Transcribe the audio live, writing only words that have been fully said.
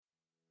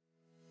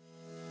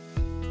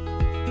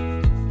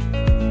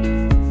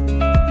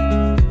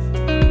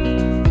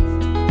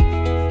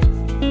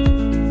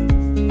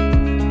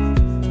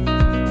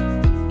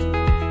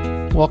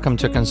Welcome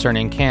to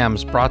Concerning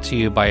CAMS, brought to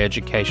you by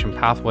Education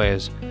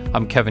Pathways.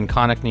 I'm Kevin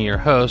Connickney, your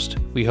host.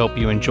 We hope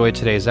you enjoyed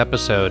today's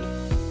episode.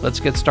 Let's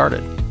get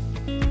started.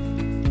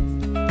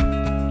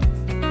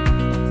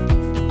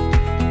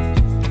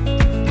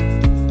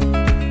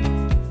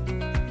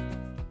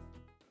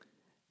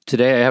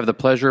 Today I have the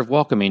pleasure of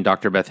welcoming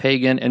Dr. Beth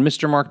Hagan and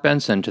Mr. Mark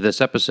Benson to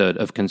this episode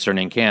of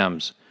Concerning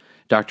CAMS.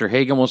 Dr.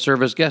 Hagan will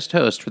serve as guest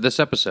host for this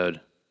episode.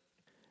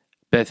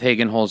 Beth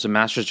Hagan holds a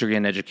master's degree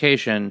in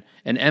education,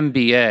 an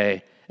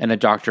MBA, and a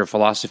Doctor of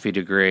Philosophy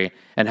degree,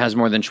 and has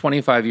more than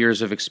 25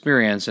 years of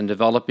experience in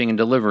developing and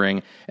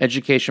delivering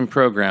education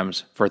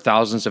programs for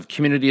thousands of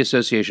community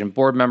association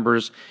board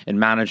members and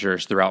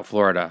managers throughout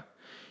Florida.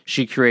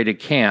 She created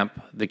CAMP,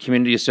 the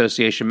Community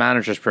Association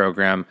Managers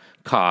Program,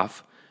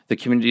 COF, the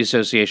Community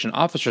Association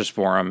Officers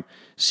Forum,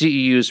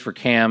 CEUs for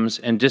CAMS,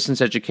 and distance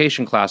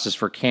education classes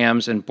for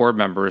CAMS and board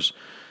members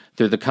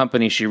through the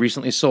company she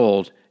recently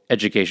sold,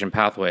 Education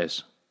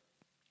Pathways.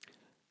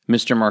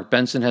 Mr. Mark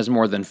Benson has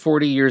more than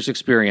 40 years'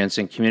 experience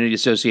in community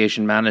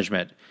association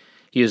management.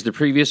 He is the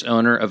previous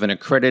owner of an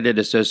accredited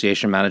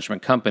association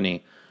management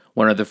company,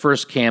 one of the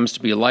first CAMs to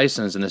be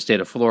licensed in the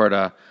state of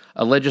Florida,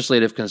 a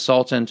legislative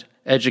consultant,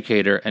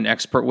 educator, and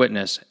expert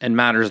witness in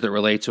matters that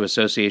relate to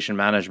association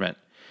management.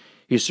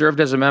 He served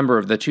as a member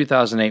of the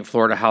 2008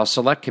 Florida House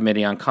Select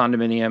Committee on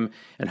Condominium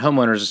and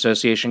Homeowners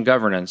Association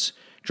Governance,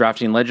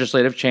 drafting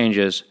legislative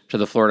changes to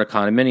the Florida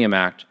Condominium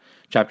Act,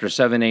 Chapter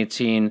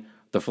 718,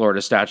 the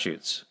Florida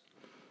Statutes.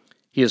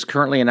 He is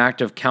currently an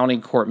active county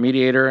court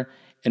mediator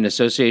in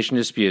association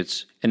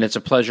disputes, and it's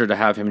a pleasure to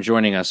have him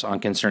joining us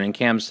on Concerning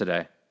CAMS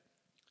today.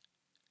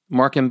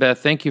 Mark and Beth,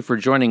 thank you for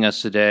joining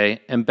us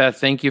today, and Beth,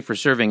 thank you for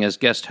serving as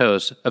guest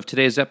host of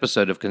today's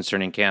episode of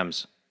Concerning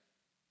CAMS.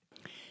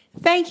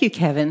 Thank you,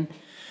 Kevin.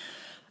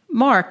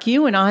 Mark,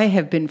 you and I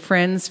have been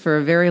friends for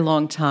a very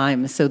long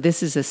time, so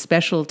this is a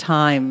special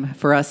time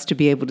for us to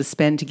be able to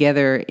spend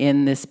together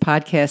in this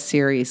podcast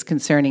series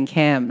Concerning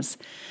CAMS.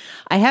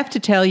 I have to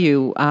tell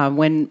you,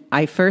 when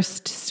I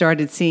first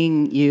started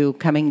seeing you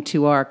coming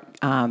to our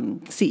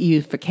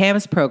CEU for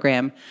CAMS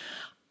program,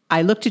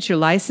 I looked at your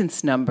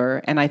license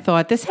number and I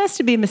thought, this has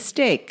to be a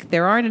mistake.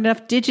 There aren't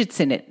enough digits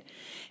in it.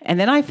 And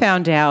then I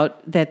found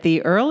out that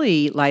the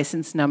early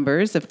license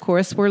numbers, of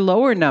course, were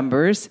lower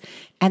numbers,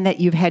 and that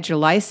you've had your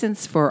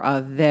license for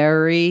a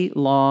very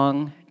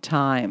long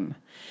time.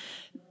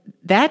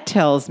 That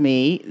tells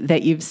me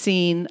that you've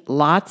seen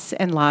lots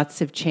and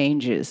lots of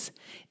changes.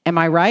 Am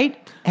I right?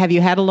 Have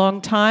you had a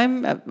long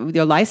time,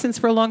 your license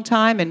for a long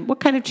time, and what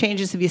kind of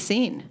changes have you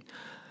seen?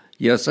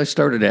 Yes, I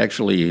started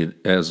actually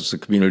as a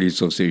community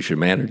association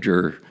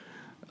manager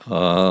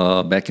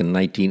back in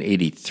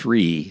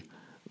 1983.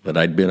 But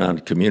I'd been on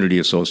community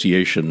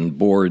association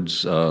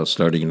boards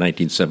starting in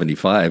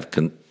 1975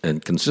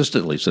 and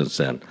consistently since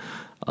then.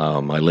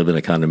 I live in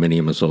a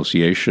condominium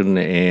association,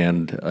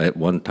 and at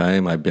one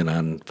time I've been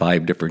on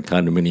 5 different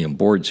condominium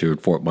boards here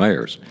at Fort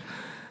Myers.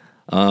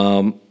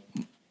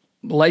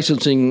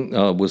 Licensing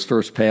was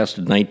first passed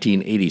in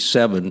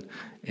 1987,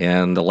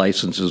 and the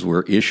licenses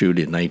were issued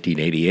in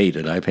 1988,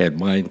 and I've had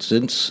mine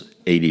since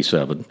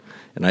 87.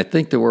 And I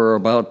think there were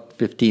about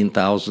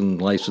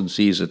 15,000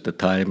 licensees at the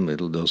time,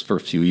 those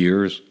first few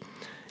years.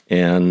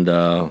 And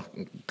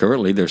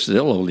currently, there's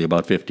still only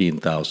about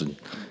 15,000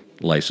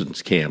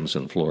 licensed CAMs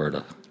in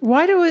Florida.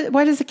 Why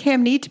does a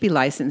CAM need to be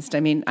licensed?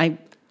 I mean,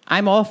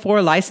 I'm all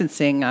for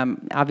licensing.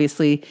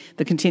 Obviously,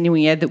 the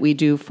continuing ed that we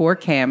do for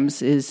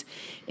CAMs is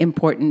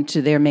important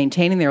to their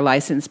maintaining their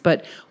license.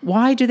 But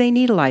why do they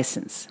need a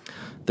license?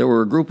 There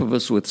were a group of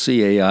us with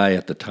CAI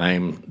at the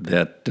time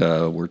that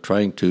were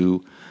trying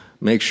to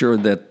make sure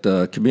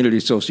that community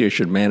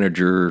association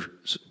managers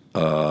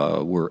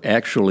were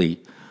actually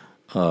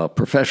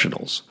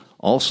professionals.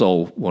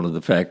 Also, one of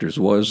the factors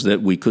was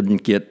that we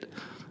couldn't get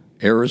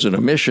errors and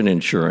omission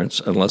insurance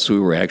unless we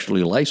were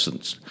actually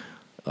licensed.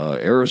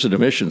 Errors and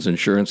omissions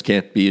insurance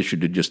can't be issued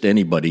to just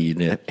anybody.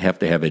 You have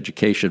to have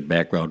education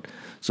background.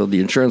 So the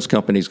insurance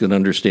company's going to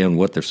understand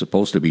what they're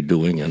supposed to be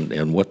doing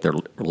and what their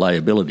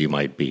liability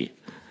might be.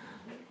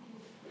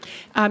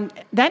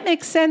 That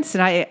makes sense,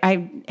 and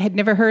I had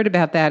never heard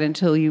about that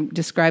until you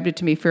described it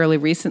to me fairly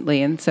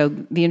recently, and so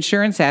the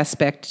insurance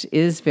aspect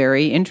is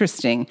very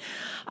interesting.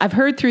 I've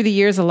heard through the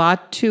years a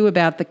lot, too,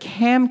 about the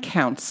CAM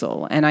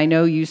Council, and I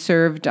know you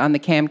served on the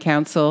CAM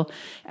Council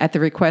at the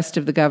request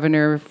of the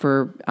governor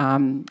for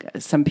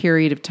some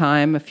period of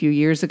time a few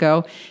years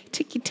ago.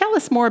 Tell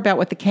us more about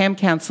what the CAM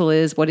Council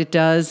is, what it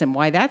does, and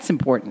why that's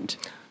important.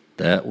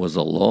 That was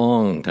a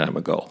long time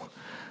ago.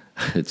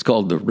 It's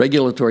called the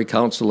Regulatory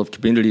Council of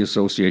Community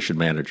Association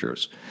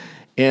Managers.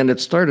 And it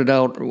started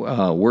out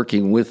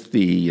working with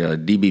the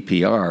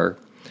DBPR,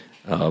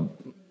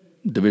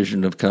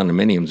 Division of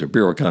Condominiums, or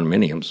Bureau of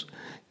Condominiums,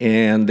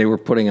 and they were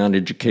putting on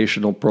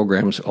educational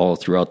programs all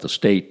throughout the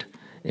state.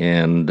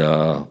 And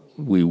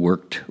we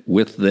worked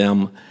with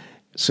them,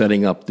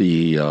 setting up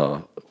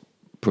the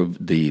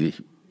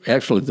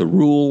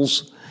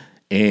rules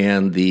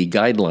and the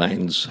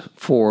guidelines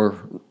for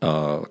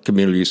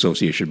community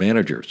association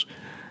managers.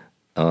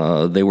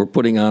 they were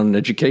putting on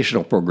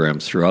educational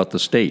programs throughout the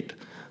state.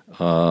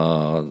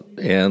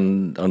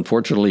 And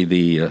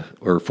unfortunately,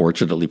 or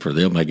fortunately for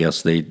them, I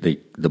guess, the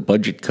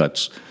budget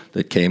cuts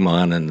that came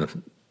on in the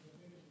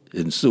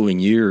ensuing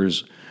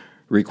years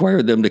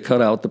required them to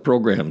cut out the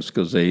programs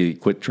because they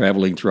quit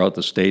traveling throughout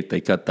the state.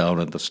 They cut down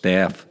on the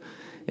staff,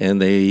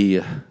 and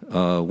they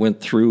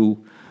went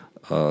through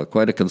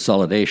quite a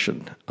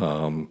consolidation.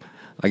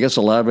 I guess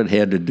a lot of it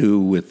had to do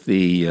with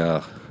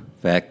the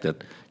fact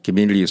that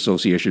community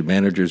association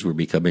managers were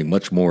becoming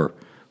much more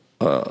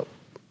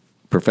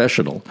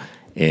professional,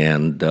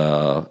 and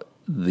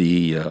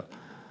the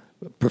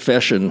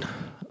profession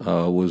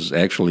was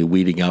actually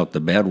weeding out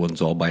the bad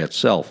ones all by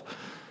itself.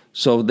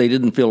 So they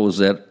didn't feel it was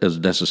that as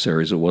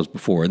necessary as it was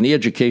before. And the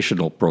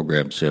educational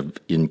programs have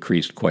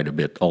increased quite a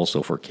bit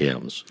also for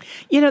CAMS.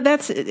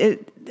 That's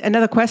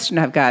another question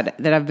I've got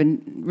that I've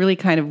been really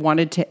kind of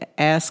wanted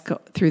to ask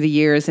through the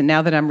years. And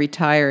now that I'm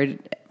retired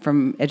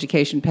from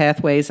Education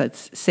Pathways,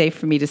 it's safe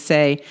for me to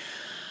say,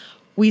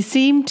 we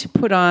seem to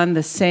put on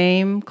the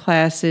same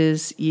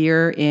classes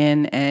year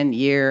in and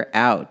year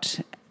out.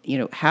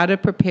 How to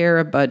prepare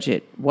a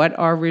budget, what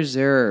are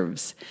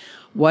reserves,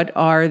 what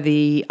are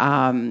the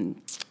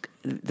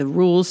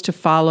rules to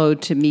follow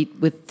to meet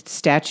with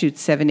Statute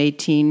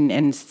 718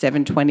 and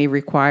 720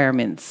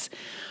 requirements.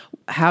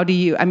 How do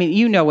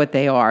you know what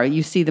they are.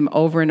 You see them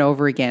over and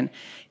over again.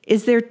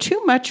 Is there too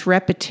much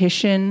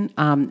repetition?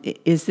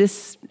 Is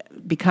this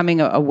becoming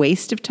a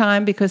waste of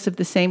time because of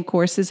the same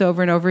courses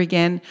over and over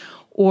again?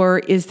 Or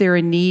is there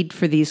a need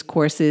for these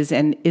courses,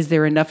 and is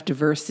there enough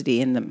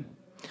diversity in them?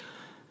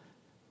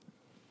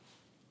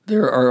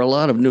 There are a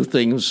lot of new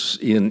things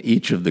in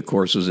each of the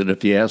courses, and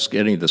if you ask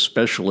any of the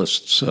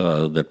specialists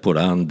that put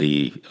on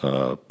the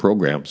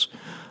programs,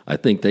 I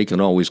think they can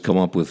always come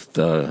up with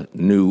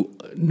new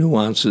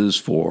nuances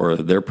for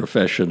their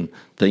profession,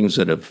 things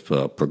that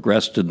have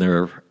progressed in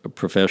their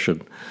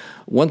profession.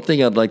 One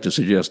thing I'd like to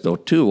suggest, though,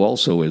 too,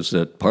 also is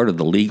that part of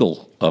the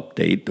legal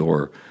update,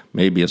 or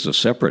maybe as a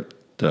separate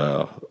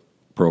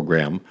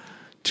program,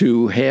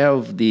 to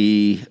have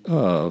the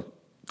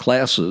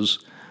classes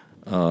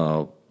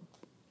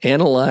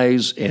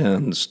analyze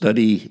and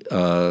study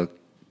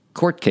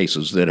court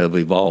cases that have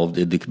evolved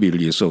in the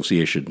community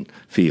association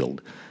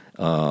field.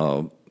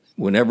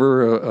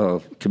 Whenever a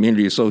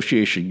community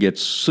association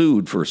gets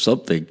sued for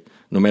something,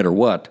 no matter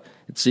what,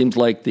 it seems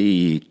like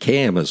the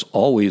CAM is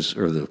always,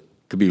 or the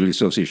Community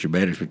Association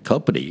Management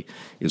Company,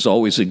 is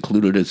always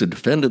included as a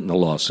defendant in the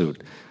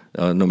lawsuit,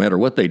 no matter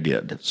what they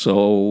did.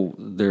 So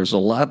there's a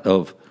lot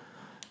of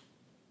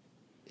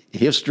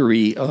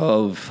history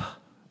of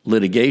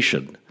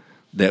litigation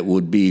that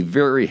would be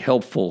very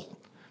helpful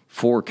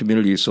for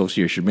community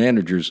association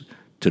managers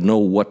to know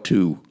what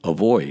to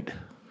avoid.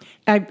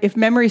 If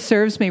memory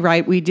serves me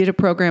right, we did a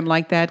program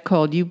like that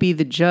called You Be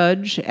the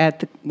Judge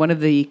at one of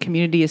the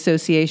Community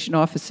Association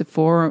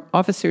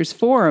Officers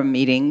Forum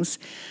meetings,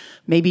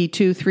 maybe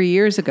 2-3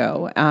 years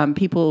ago.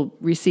 People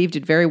received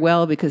it very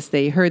well because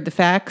they heard the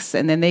facts,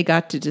 and then they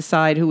got to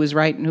decide who was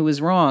right and who was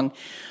wrong.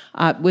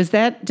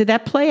 Did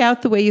that play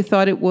out the way you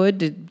thought it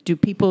would? Do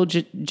people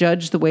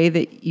judge the way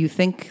that you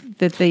think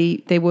that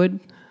they would?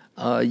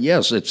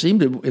 Yes, it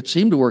seemed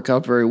to work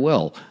out very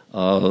well.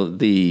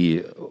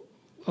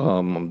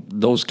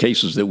 Those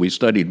cases that we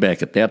studied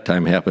back at that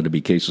time happened to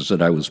be cases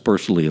that I was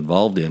personally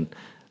involved in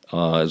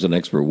as an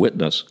expert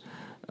witness,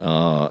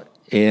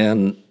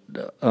 and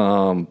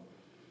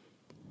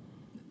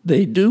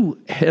they do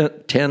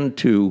tend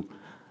to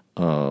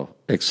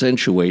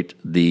accentuate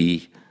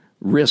the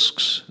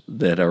risks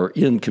that are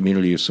in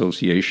community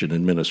association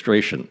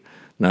administration,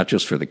 not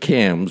just for the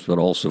CAMs, but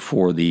also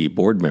for the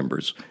board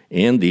members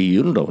and the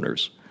unit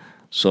owners.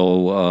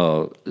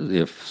 So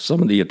if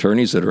some of the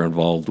attorneys that are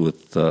involved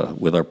with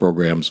our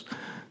programs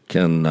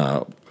can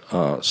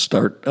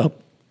start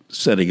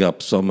setting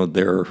up some of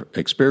their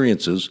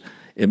experiences,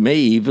 it may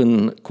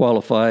even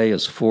qualify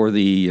as for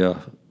the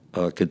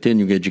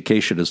continuing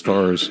education as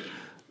far as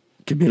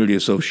community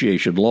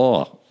association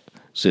law,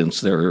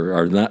 since there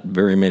are not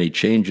very many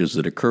changes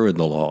that occur in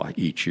the law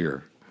each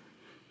year.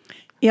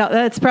 Yeah,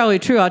 that's probably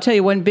true. I'll tell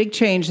you one big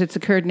change that's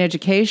occurred in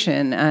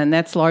education, and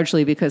that's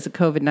largely because of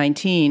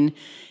COVID-19.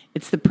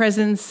 It's the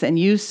presence and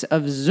use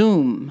of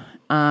Zoom.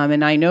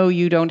 And I know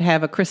you don't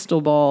have a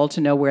crystal ball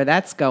to know where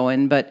that's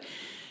going, but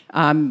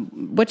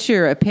what's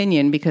your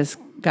opinion? Because,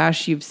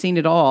 gosh, you've seen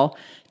it all.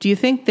 Do you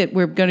think that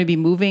we're going to be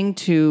moving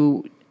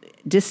to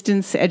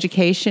distance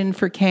education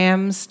for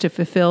CAMs to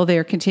fulfill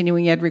their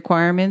continuing ed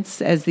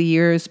requirements as the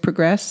years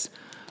progress?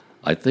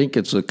 I think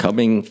it's a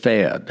coming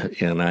fad,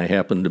 and I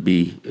happen to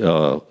be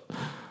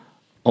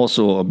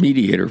also a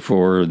mediator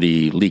for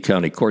the Lee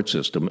County court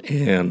system,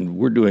 and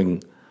we're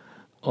doing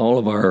all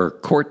of our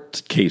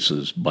court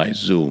cases by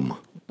Zoom.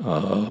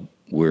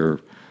 Where,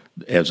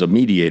 as a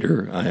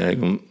mediator,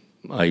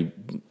 I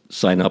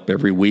sign up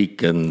every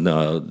week,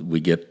 and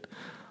we get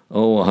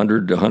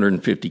 100 to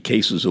 150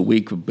 cases a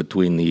week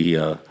between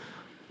the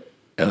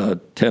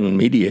 10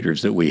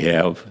 mediators that we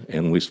have,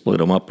 and we split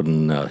them up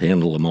and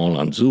handle them all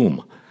on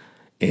Zoom.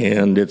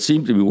 and it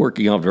seemed to be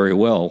working out very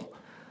well.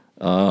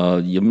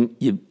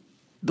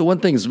 The one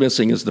thing that's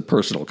missing is the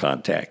personal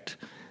contact,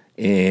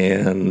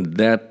 and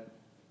that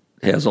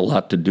has a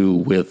lot to do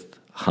with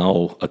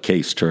how a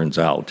case turns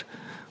out.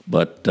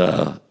 But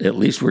at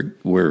least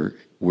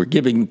we're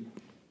giving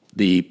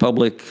the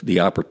public the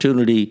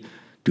opportunity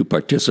to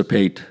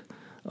participate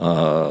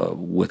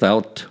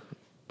without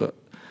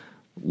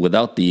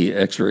the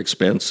extra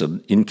expense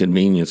and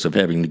inconvenience of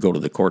having to go to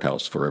the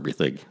courthouse for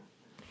everything.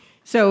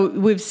 So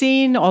we've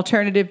seen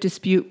alternative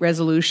dispute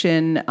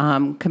resolution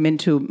come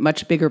into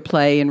much bigger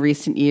play in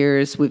recent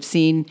years. We've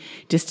seen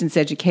distance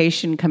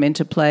education come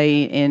into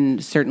play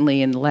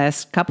certainly in the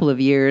last couple of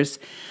years.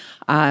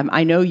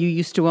 I know you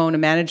used to own a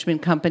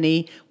management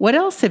company. What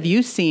else have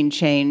you seen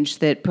change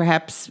that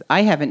perhaps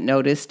I haven't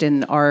noticed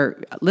and our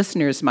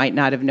listeners might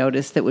not have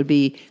noticed that would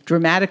be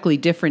dramatically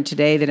different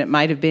today than it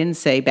might have been,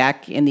 say,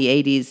 back in the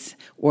 80s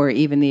or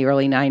even the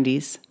early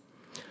 90s?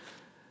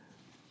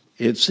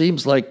 It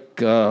seems like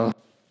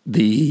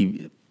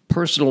the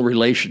personal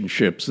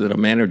relationships that a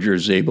manager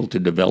is able to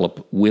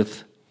develop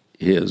with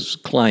his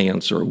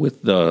clients or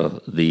with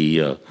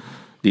the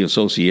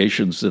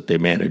associations that they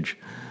manage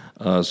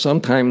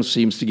sometimes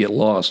seems to get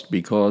lost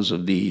because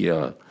of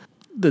the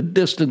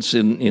distance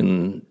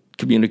in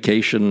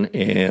communication,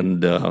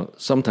 and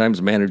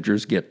sometimes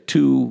managers get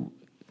too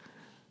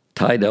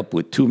tied up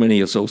with too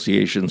many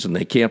associations, and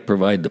they can't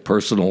provide the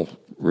personal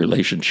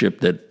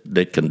relationship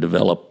that can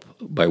develop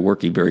by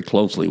working very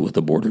closely with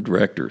the board of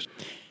directors.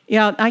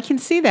 Yeah, I can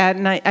see that,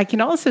 and I can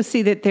also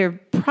see that there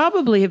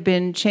probably have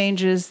been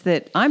changes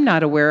that I'm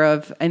not aware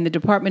of in the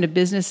Department of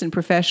Business and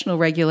Professional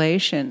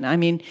Regulation. I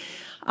mean,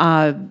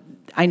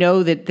 I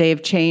know that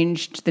they've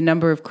changed the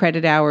number of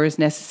credit hours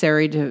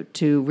necessary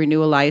to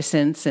renew a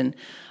license, and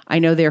I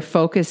know their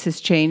focus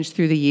has changed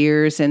through the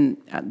years, and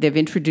they've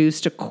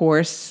introduced a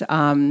course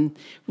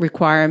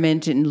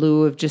requirement in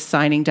lieu of just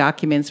signing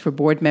documents for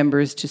board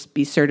members to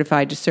be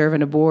certified to serve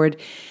on a board.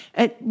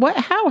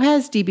 How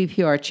has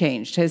DBPR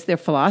changed? Has their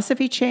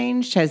philosophy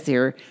changed? Has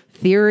their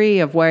theory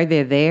of why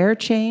they're there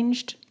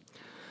changed?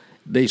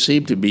 They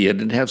seem to be, and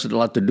it has a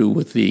lot to do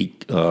with the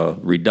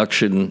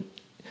reduction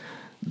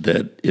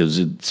that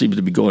seems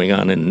to be going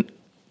on in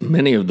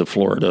many of the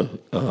Florida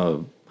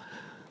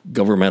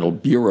governmental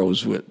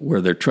bureaus,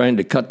 where they're trying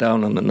to cut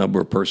down on the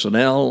number of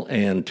personnel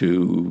and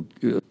to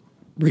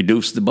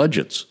reduce the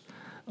budgets.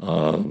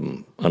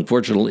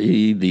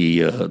 Unfortunately,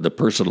 the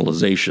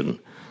personalization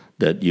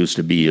that used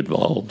to be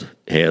involved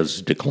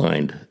has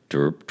declined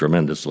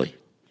tremendously.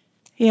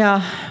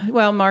 Yeah.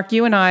 Well, Mark,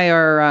 you and I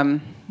are, I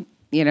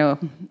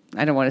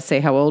don't want to say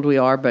how old we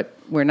are, but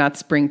we're not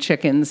spring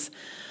chickens.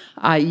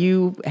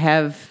 You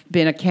have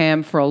been a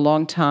CAM for a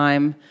long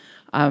time.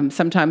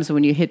 Sometimes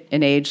when you hit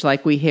an age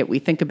like we hit, we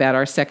think about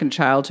our second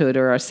childhood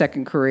or our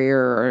second career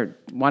or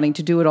wanting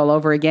to do it all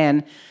over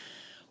again.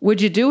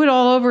 Would you do it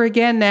all over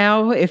again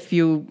now if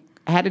you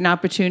had an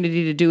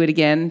opportunity to do it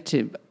again,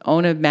 to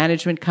own a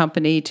management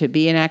company, to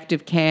be an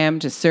active CAM,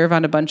 to serve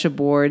on a bunch of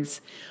boards?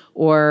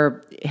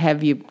 Or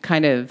have you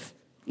kind of,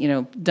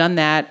 done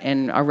that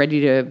and are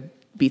ready to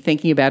be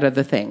thinking about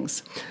other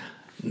things?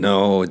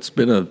 No, it's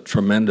been a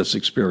tremendous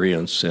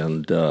experience,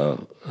 and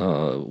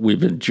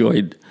we've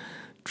enjoyed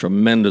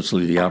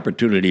tremendously the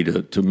opportunity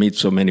to meet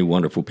so many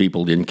wonderful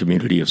people in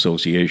community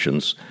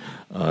associations,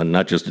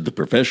 not just in the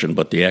profession,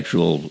 but the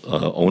actual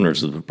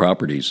owners of the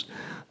properties.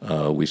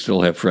 We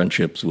still have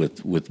friendships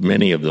with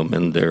many of them,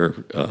 and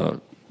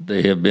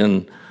they have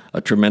been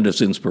a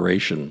tremendous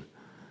inspiration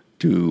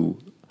to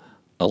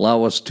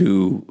allow us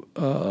to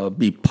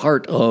be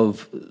part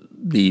of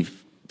the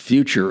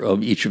future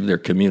of each of their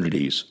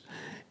communities.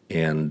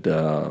 And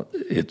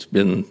it's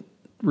been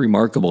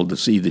remarkable to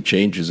see the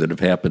changes that have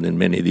happened in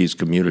many of these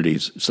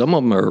communities. Some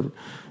of them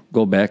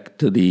go back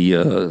to the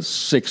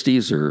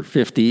 60s or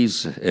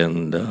 50s,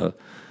 and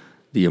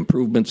the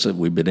improvements that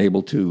we've been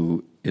able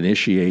to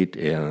initiate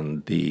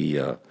and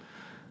the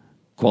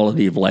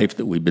quality of life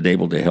that we've been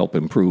able to help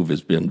improve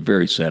has been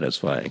very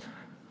satisfying.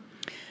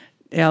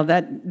 Yeah,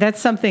 that's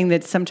something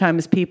that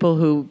sometimes people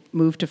who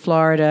move to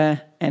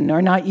Florida and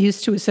are not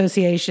used to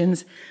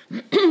associations,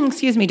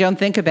 don't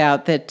think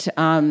about, that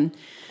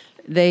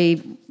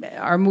they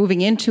are moving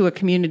into a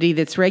community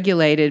that's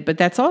regulated, but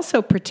that's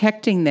also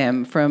protecting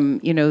them from,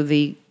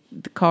 the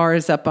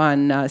cars up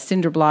on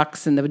cinder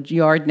blocks in the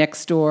yard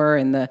next door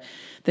and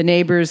the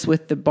neighbors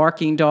with the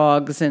barking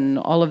dogs and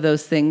all of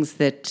those things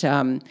that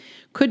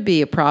could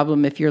be a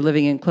problem if you're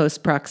living in close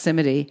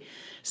proximity.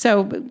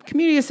 So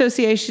community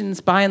associations,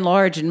 by and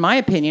large, in my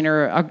opinion,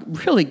 are a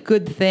really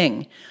good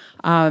thing.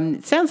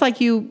 It sounds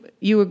like you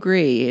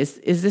agree.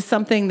 Is this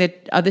something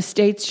that other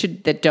states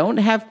that don't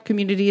have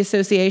community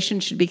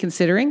associations should be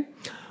considering?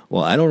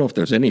 Well, I don't know if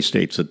there's any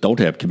states that don't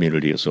have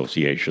community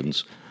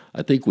associations.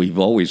 I think we've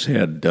always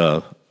had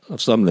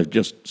some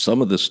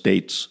of the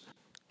states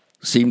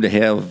seem to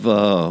have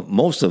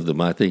most of them.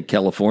 I think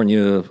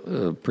California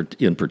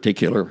in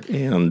particular,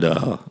 and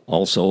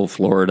also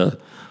Florida,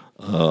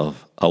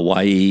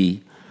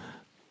 Hawaii,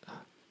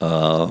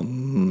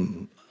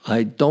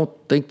 I don't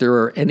think there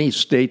are any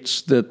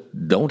states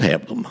that don't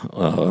have them.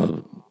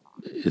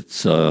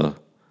 It's a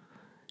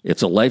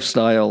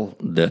lifestyle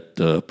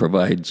that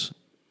provides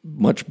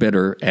much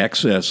better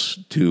access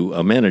to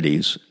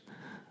amenities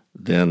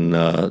than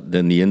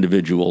the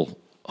individual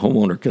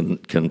homeowner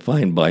can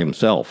find by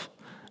himself,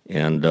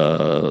 and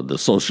the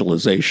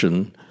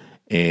socialization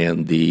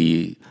and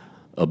the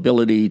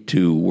ability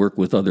to work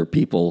with other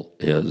people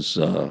has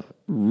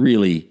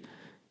really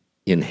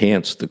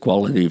enhanced the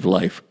quality of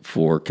life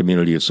for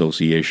community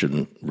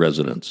association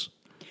residents.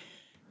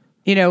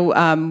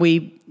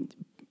 We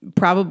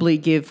probably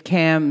give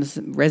CAMS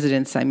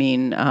residents,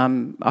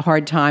 a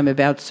hard time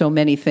about so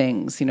many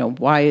things.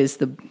 Why is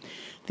the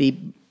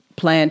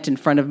plant in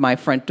front of my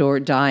front door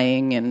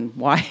dying, and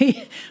why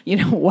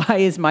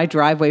is my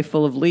driveway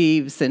full of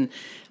leaves, and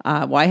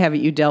why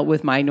haven't you dealt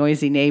with my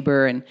noisy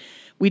neighbor? And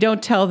we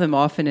don't tell them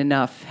often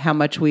enough how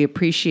much we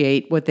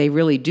appreciate what they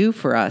really do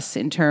for us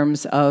in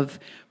terms of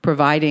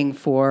providing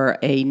for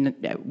a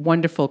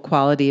wonderful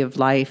quality of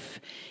life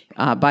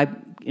by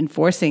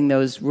enforcing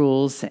those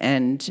rules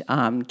and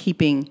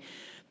keeping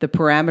the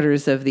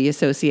parameters of the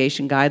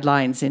association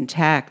guidelines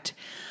intact.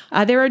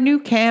 There are new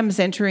CAMs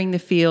entering the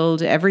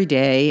field every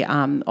day,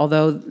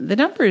 although the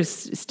numbers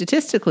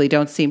statistically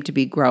don't seem to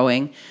be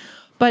growing.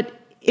 But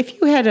if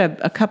you had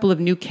a couple of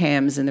new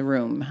CAMs in the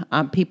room,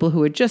 people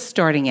who are just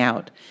starting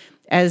out,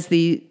 as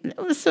the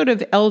sort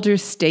of elder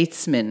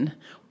statesman,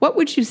 what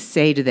would you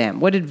say to them?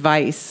 What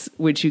advice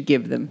would you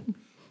give them?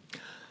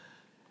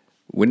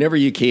 Whenever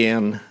you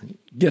can,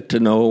 get to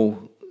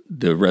know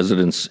the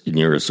residents in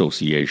your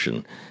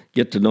association.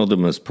 Get to know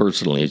them as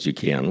personally as you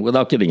can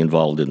without getting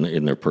involved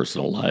in their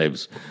personal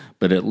lives,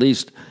 but at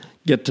least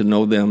get to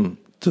know them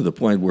to the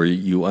point where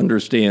you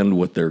understand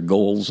what their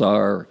goals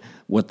are,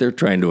 what they're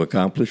trying to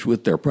accomplish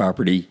with their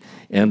property,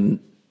 and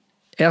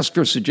ask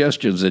for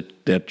suggestions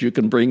that you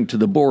can bring to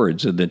the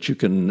boards and that you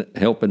can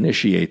help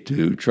initiate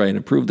to try and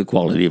improve the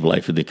quality of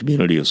life of the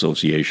community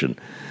association.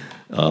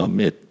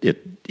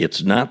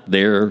 It's not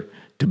there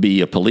to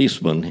be a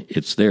policeman.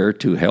 It's there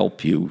to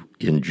help you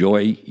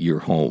enjoy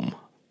your home.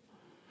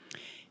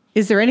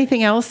 Is there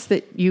anything else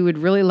that you would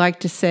really like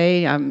to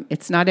say?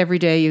 It's not every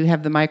day you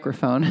have the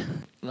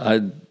microphone.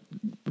 I'd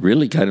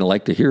really kind of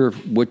like to hear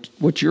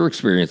what your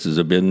experiences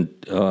have been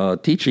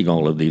teaching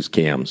all of these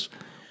CAMs.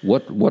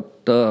 What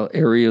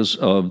areas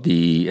of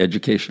the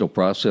educational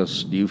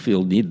process do you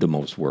feel need the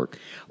most work?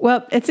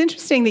 Well, it's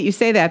interesting that you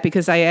say that,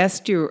 because I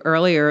asked you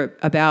earlier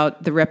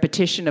about the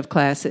repetition of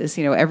classes.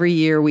 Every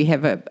year we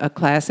have a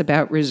class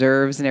about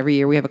reserves, and every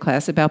year we have a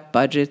class about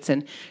budgets,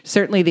 and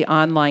certainly the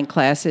online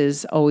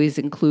classes always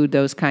include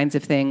those kinds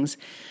of things.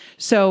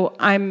 So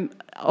I'm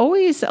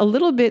always a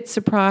little bit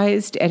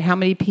surprised at how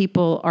many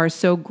people are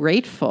so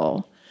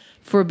grateful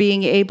for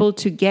being able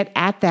to get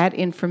at that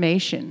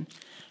information.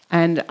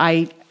 And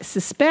I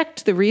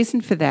suspect the reason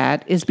for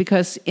that is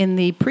because in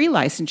the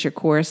pre-licensure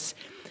course,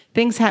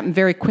 things happen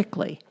very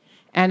quickly.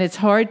 And it's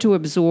hard to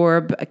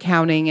absorb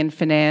accounting and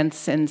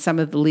finance and some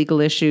of the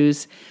legal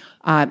issues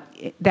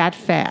that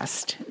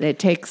fast. It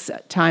takes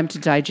time to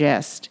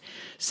digest.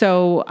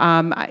 So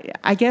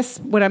I guess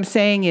what I'm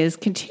saying is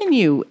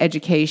continue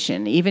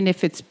education, even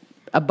if it's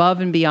above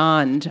and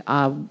beyond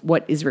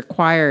what is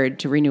required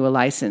to renew a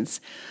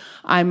license.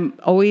 I'm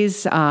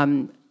always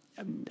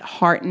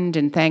heartened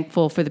and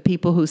thankful for the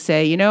people who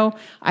say,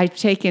 I've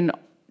taken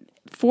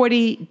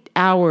 40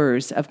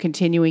 hours of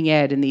continuing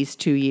ed in these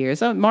 2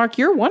 years. Oh, Mark,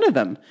 you're one of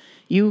them.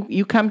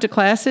 You come to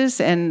classes,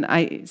 and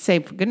I say,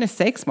 for goodness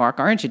sakes, Mark,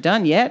 aren't you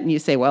done yet? And you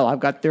say, well, I've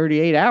got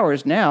 38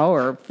 hours now,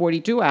 or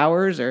 42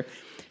 hours, or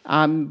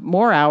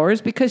more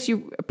hours, because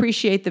you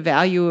appreciate the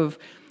value of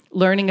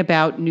learning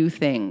about new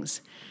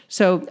things.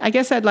 So I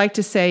guess I'd like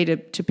to say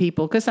to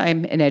people, because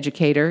I'm an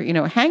educator,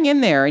 hang in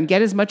there and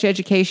get as much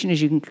education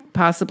as you can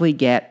possibly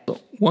get.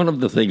 One of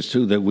the things,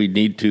 too, that we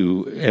need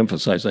to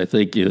emphasize, I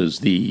think, is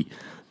the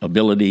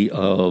ability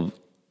of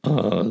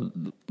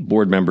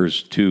board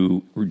members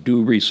to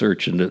do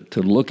research and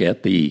to look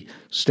at the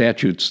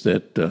statutes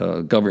that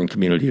govern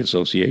community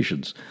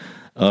associations.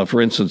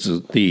 For instance,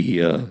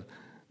 the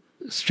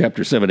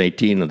Chapter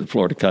 718 of the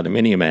Florida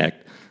Condominium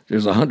Act,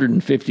 there's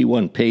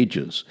 151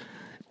 pages,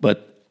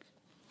 but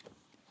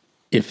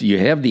if you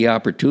have the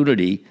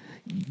opportunity,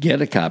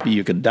 get a copy.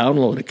 You can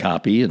download a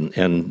copy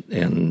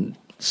and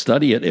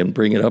study it and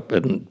bring it up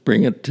and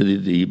bring it to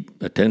the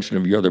attention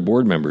of your other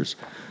board members.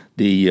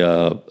 The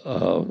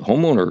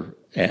Homeowner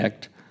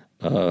Act,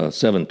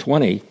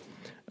 720,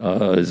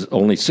 is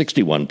only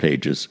 61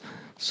 pages,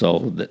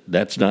 so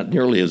that's not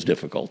nearly as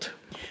difficult.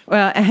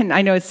 Well, and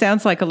I know it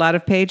sounds like a lot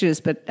of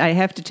pages, but I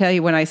have to tell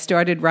you, when I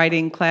started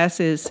writing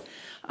classes,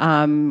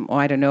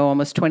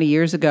 almost 20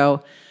 years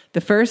ago, the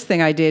first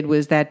thing I did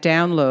was that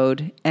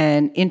download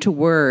and into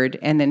Word,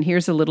 and then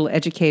here's a little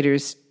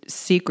educator's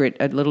secret,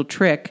 a little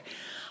trick.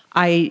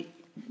 I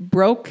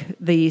broke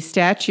the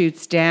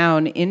statutes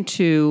down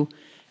into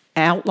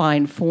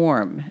outline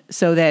form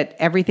so that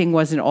everything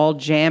wasn't all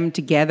jammed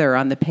together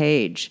on the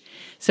page.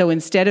 So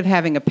instead of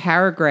having a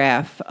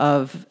paragraph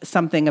of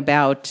something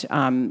about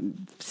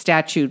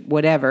statute,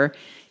 whatever,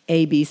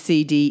 A, B,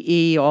 C, D,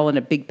 E, all in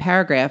a big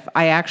paragraph,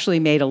 I actually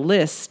made a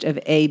list of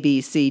A,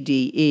 B, C,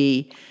 D,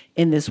 E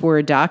in this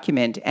Word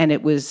document, and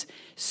it was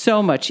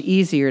so much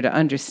easier to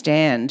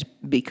understand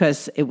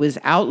because it was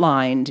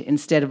outlined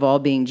instead of all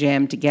being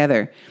jammed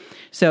together.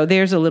 So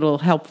there's a little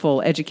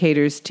helpful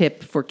educator's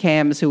tip for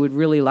CAMs who would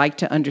really like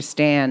to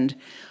understand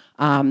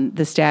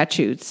the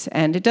statutes.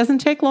 And it doesn't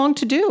take long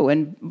to do.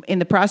 And in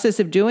the process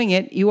of doing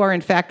it, you are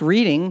in fact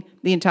reading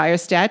the entire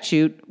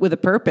statute with a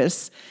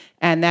purpose,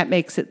 and that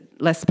makes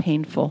it less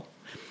painful.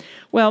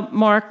 Well,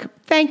 Mark,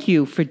 thank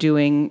you for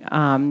doing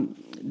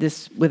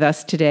this with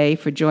us today,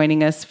 for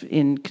joining us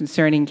in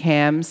Concerning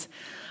CAMs.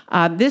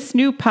 This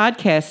new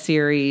podcast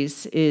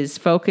series is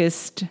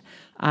focused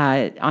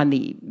on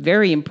the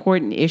very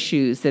important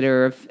issues that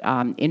are of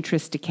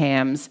interest to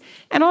CAMs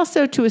and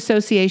also to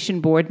association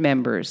board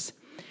members.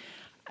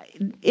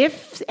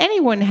 If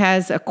anyone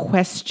has a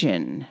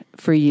question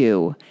for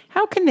you,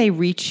 how can they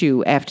reach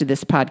you after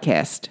this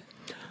podcast?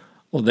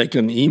 Well, they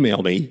can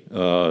email me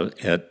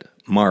at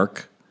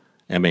Mark,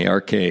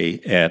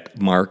 M-A-R-K, at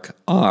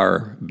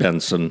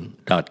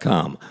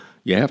markrbenson.com.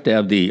 You have to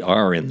have the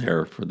R in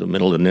there for the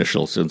middle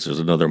initial since there's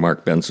another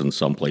Mark Benson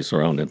someplace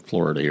around in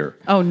Florida here.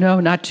 Oh, no,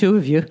 not two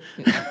of you.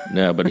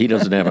 No, but he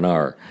doesn't have an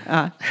R.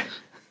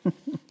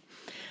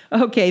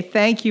 Okay,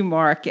 thank you,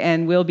 Mark.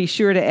 And we'll be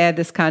sure to add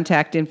this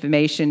contact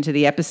information to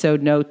the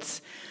episode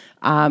notes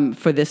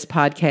for this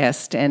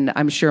podcast. And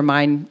I'm sure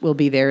mine will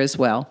be there as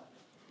well.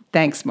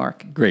 Thanks,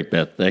 Mark. Great,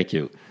 Beth. Thank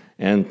you.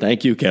 And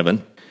thank you,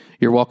 Kevin.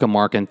 You're welcome,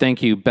 Mark, and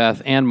thank you,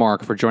 Beth and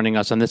Mark, for joining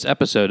us on this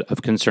episode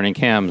of Concerning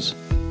CAMs.